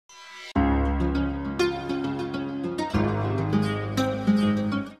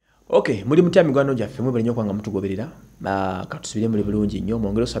Okay, muri mutya migwano gyaffe mwebale nnyo kwanga mutugoberera. Katusubire muri bulungi nnyo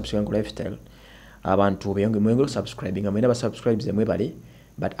mwongere subscribe ku lifestyle. Abantu mwongere subscribing amwe n'aba subscribes mwebale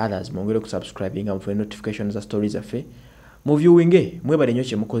but others mwongere ku subscribing amufune notifications za stories affe. Mu viewing mwebale nnyo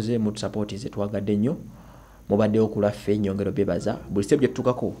kye mukoze mu support ze twagadde nnyo. Mubadde okulaffe nyongero bebaza. Buli step gye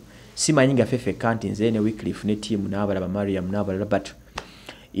tukako simanyi nga fefe kanti nze ne Wycliffe ne team n'abalaba Mariam n'abalala but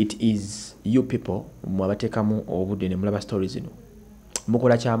it is you people mwabatekamu obudde ne mulaba stories zino.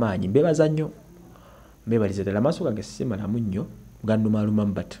 Mukola kyamaanyi mbebaza nnyo mbebalize ddala maaso gange simalamu nnyo gannuma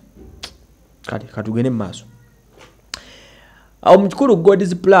but kati katugende mu maaso. Omukulu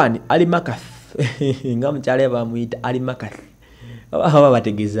God's plan ali Makath nga mukyala bamuyita ali Makath aba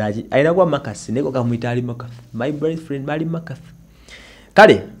bategezaaki alina kwa Makath neko kamuyita ali Makath my boyfriend ali Makath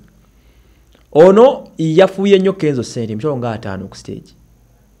kale ono yafuye nnyo Kenzo sente mcholo nga 5 ku stage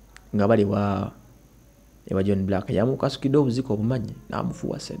nga bali wa Ewa John Black yamukasukidde obuziko obumanyi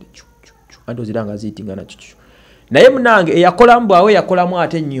n'amufuwa sente anti oziranga ziyitingana cucu naye munange eyakolamu bwawe yakolamu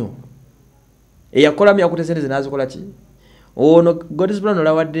ate nnyo eyakolamu yakute sente zinazikola ki ono God's plan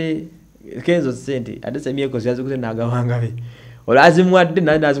olawadde Kenzo sente ate semyeko yazikute n'agabangabe olazimuwadde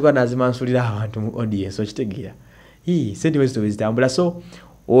naye nazikola nazimansulira abantu mu audience okitegeera sente wezo zitambula so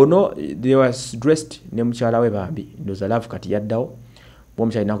ono they was dressed ne mukyala we bambi ndoza love kati yaddawo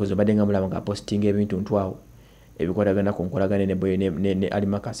bomukyala nakoze badenga mulaba nga posting ebintu ntwawo ebikolagana ku nkolagane ne boy ne ali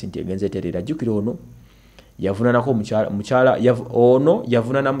Makasi nti egenze terera jukiro ono yavunanako mukyala ono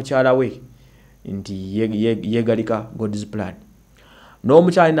yavunana mukyala we nti yegalika God's plan no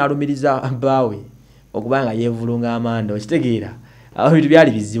mukyala nalumiriza bawe okubanga yevulunga amanda okitegeera aho bitu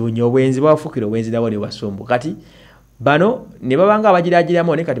byali bizibu nnyo obwenzi bwafukira obwenzi dawo ne wasombo kati bano ne babanga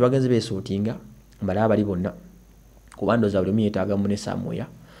abagiragiramu ne kati bagenze beesootinga mbala bali bonna kubando za buli miyetaga mune samoya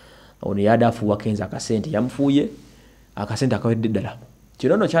ono yadafuwa Kenzo akasente yamufuye akasente akawedde ddala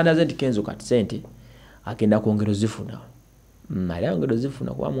kinono kyandaze nti Kenzo kati sente agenda kwongero zifuna mala ngero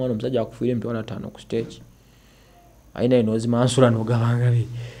zifuna kwa mwana omusajja akufuire mitwala 5 ku stage aina inozi mansula no gabangabe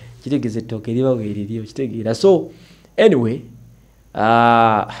kitegeze toke liba weririyo kitegeera so anyway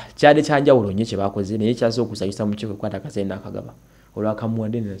kyade kyanjawulo nnyo kye bakoze naye kyaso okusayisa mu kiko kwata akasente akagaba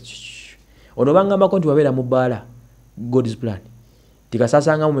olwakamuwadde ne ono bangamba konti wabeera mu bbaala God's plan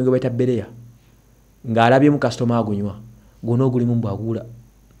tikasasanga mu mwenge beta bereya ngaalabye mu customer agunywa guno guli mu mbagula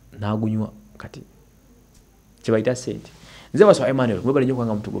nagunywa kati kibaita sente nze baswa Emmanuel mwebale nnyo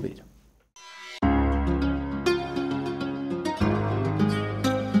kwanga mutugoberera.